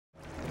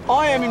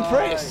I am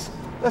impressed.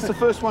 That's the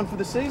first one for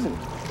the season.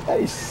 That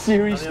is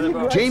seriously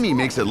great. Jamie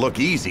makes it look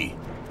easy,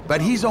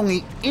 but he's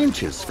only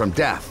inches from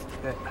death.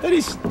 That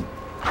is...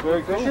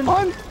 Very good.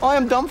 I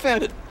am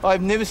dumbfounded.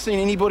 I've never seen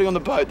anybody on the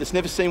boat that's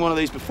never seen one of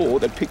these before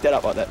that picked that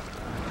up like that.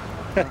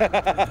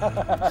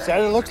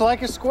 Said it looked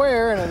like a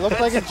square and it looked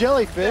like a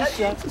jellyfish.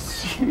 That's a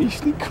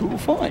seriously cool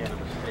find.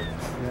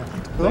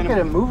 Yeah. Look at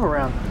it move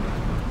around.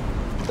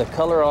 The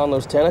color on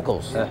those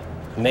tentacles,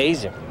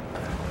 amazing.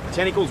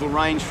 Tentacles will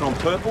range from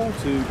purple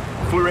to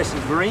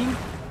fluorescent green.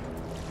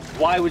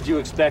 Why would you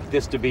expect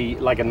this to be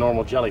like a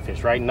normal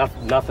jellyfish, right?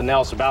 Nothing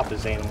else about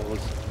this animal is,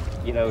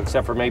 you know,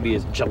 except for maybe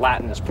its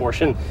gelatinous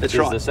portion is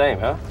the same,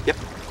 huh? Yep.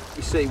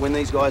 You see, when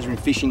these guys are in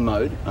fishing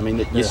mode, I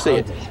mean, you see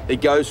it.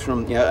 It goes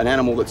from, you know, an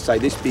animal that's, say,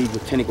 this big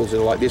with tentacles that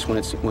are like this when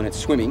it's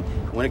swimming.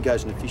 When it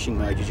goes into fishing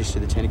mode, you just see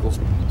the tentacles,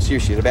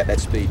 seriously, at about that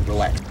speed,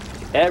 relax.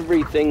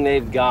 Everything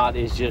they've got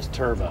is just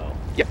turbo.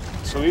 Yep.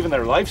 So even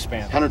their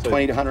lifespan?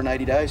 120 to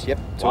 180 days, yep,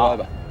 it's all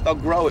over. They'll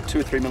grow at 2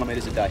 or 3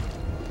 millimeters a day.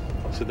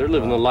 So they're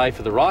living the life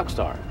of the rock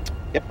star.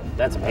 Yep.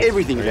 That's amazing.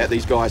 Everything about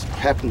these guys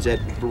happens at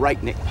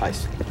breakneck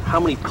pace.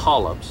 How many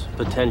polyps,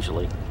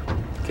 potentially,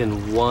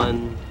 can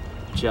one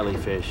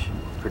jellyfish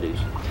produce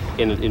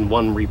in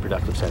one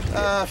reproductive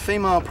session?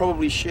 Female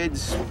probably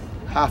sheds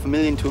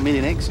 500,000 to 1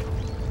 million eggs.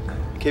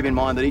 Keep in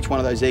mind that each one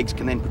of those eggs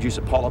can then produce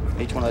a polyp.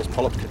 Each one of those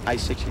polyps can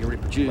asexually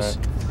reproduce.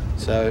 Right.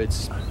 So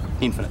it's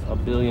infinite. A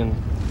billion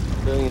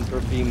per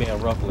female,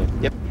 roughly.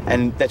 Yep.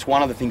 And that's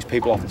one of the things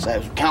people often say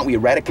is, can't we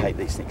eradicate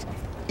these things?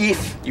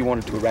 If you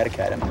wanted to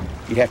eradicate them,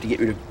 you'd have to get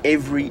rid of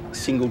every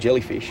single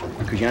jellyfish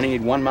because you only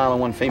need one male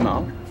and one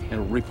female and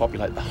it'll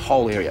repopulate the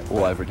whole area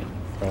all over again.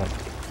 Right.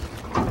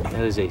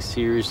 That is a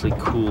seriously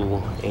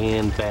cool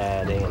and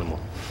bad animal.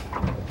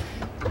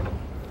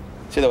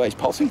 See the way he's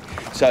pulsing?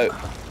 So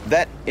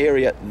that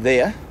area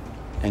there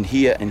and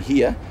here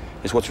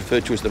is what's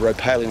referred to as the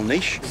ropalial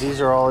niche. These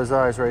are all his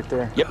eyes right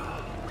there. Yep.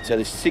 So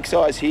there's 6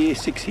 eyes here,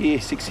 6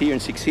 here, 6 here,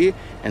 and 6 here,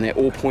 and they're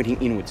all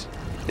pointing inwards.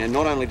 Now,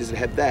 not only does it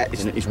have that,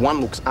 is one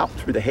looks up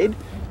through the head,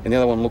 and the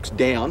other one looks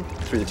down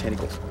through the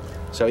tentacles.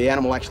 So the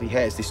animal actually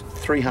has this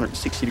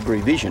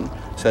 360-degree vision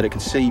so that it can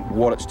see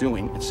what it's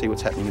doing and see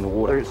what's happening in the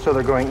water. So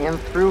they're going in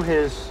through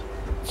his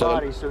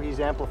body, so he's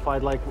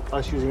amplified like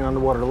us using an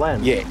underwater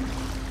lens. Yeah.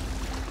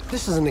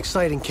 This is an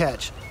exciting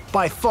catch.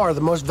 By far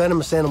the most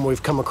venomous animal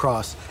we've come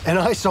across. And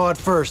I saw it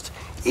first,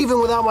 even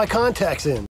without my contacts in.